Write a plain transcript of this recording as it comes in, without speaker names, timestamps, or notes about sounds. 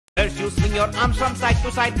You swing your arms from side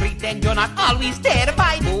to side, pretend you're not always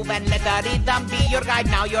terrified. Move and let the rhythm be your guide.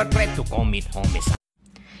 Now you're ready to commit homicide.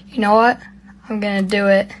 You know what? I'm gonna do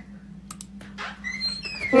it.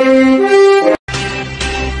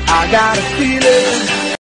 I got a feeling.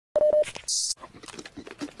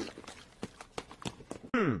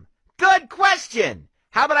 Good question.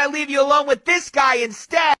 How about I leave you alone with this guy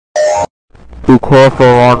instead? Be careful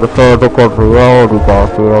on the fabric of reality,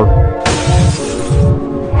 Garfield.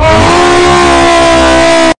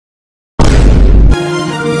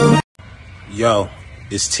 Yo,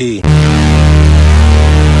 it's T.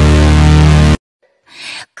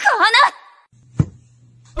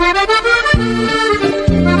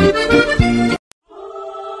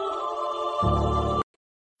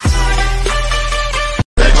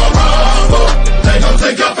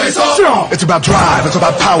 It's about drive, it's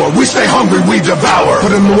about power. We stay hungry, we devour.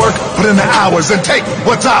 Put in the work, put in the hours, and take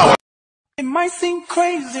what's ours. It might seem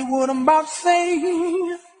crazy what I'm about to say.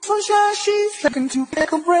 Sunshine, she's looking to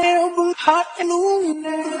pick a brain, but hot and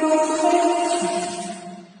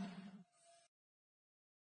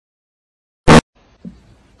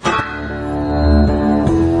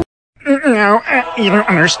No, you don't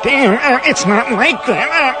understand. It's not like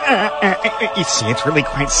that. You see, it's really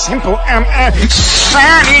quite simple.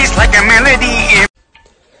 It's like a melody.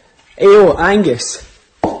 Ayo, Angus.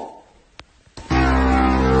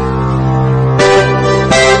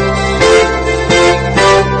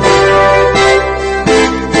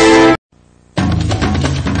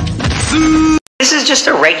 This is just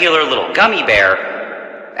a regular little gummy bear,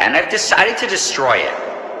 and I've decided to destroy it.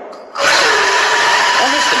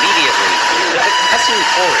 Almost immediately, the potassium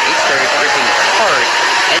chlorate started dripping apart,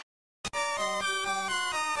 and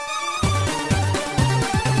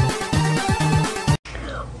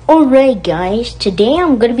Alright guys, today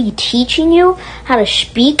I'm going to be teaching you how to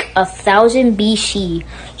speak 1000 BC.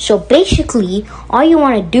 So basically, all you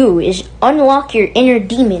want to do is unlock your inner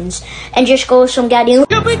demons and just go some goddamn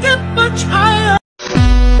much higher.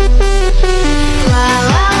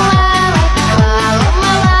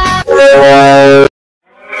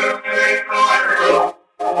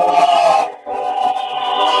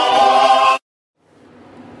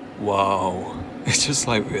 Wow, it's just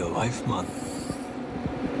like real life, man.